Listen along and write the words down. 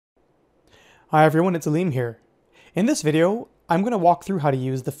Hi everyone, it's Aleem here. In this video, I'm going to walk through how to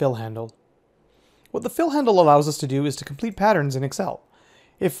use the fill handle. What the fill handle allows us to do is to complete patterns in Excel.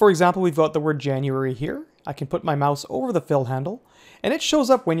 If, for example, we've got the word January here, I can put my mouse over the fill handle, and it shows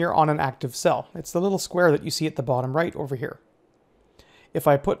up when you're on an active cell. It's the little square that you see at the bottom right over here. If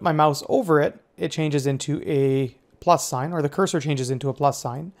I put my mouse over it, it changes into a plus sign, or the cursor changes into a plus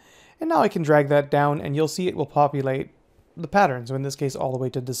sign, and now I can drag that down and you'll see it will populate the patterns, so in this case all the way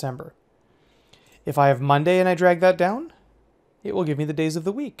to December. If I have Monday and I drag that down, it will give me the days of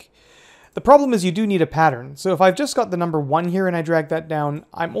the week. The problem is you do need a pattern. So if I've just got the number 1 here and I drag that down,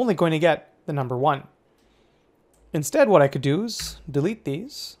 I'm only going to get the number 1. Instead, what I could do is delete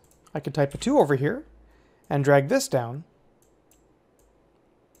these. I could type a 2 over here and drag this down.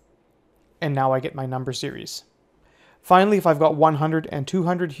 And now I get my number series. Finally, if I've got 100 and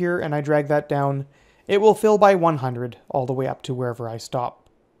 200 here and I drag that down, it will fill by 100 all the way up to wherever I stop.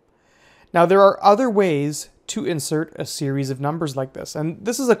 Now, there are other ways to insert a series of numbers like this, and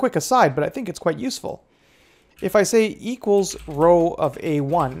this is a quick aside, but I think it's quite useful. If I say equals row of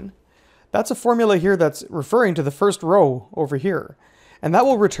A1, that's a formula here that's referring to the first row over here, and that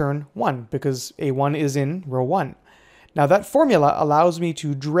will return 1 because A1 is in row 1. Now, that formula allows me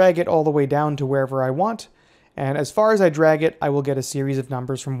to drag it all the way down to wherever I want, and as far as I drag it, I will get a series of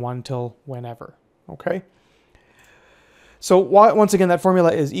numbers from 1 till whenever, okay? So once again, that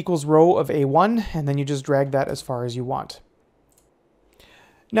formula is equals row of A1, and then you just drag that as far as you want.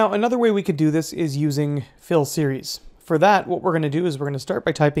 Now, another way we could do this is using fill series. For that, what we're going to do is we're going to start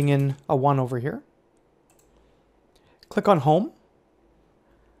by typing in a 1 over here. Click on Home.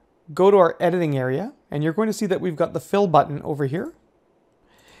 Go to our editing area, and you're going to see that we've got the fill button over here.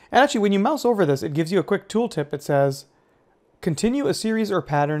 And actually, when you mouse over this, it gives you a quick tooltip. It says, continue a series or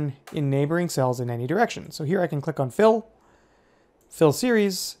pattern in neighboring cells in any direction. So here I can click on Fill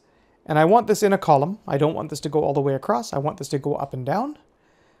series, and I want this in a column. I don't want this to go all the way across. I want this to go up and down.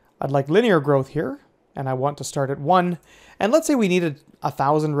 I'd like linear growth here, and I want to start at 1. And let's say we needed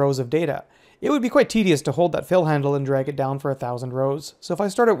 1,000 rows of data. It would be quite tedious to hold that fill handle and drag it down for 1,000 rows. So if I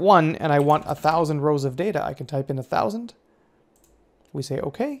start at 1 and I want 1,000 rows of data, I can type in 1,000. We say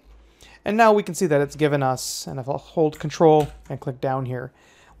OK. And now we can see that it's given us, and if I'll hold Control and click down here,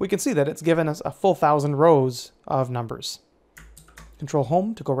 we can see that it's given us a full 1,000 rows of numbers. Control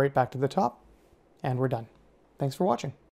Home to go right back to the top, and we're done. Thanks for watching.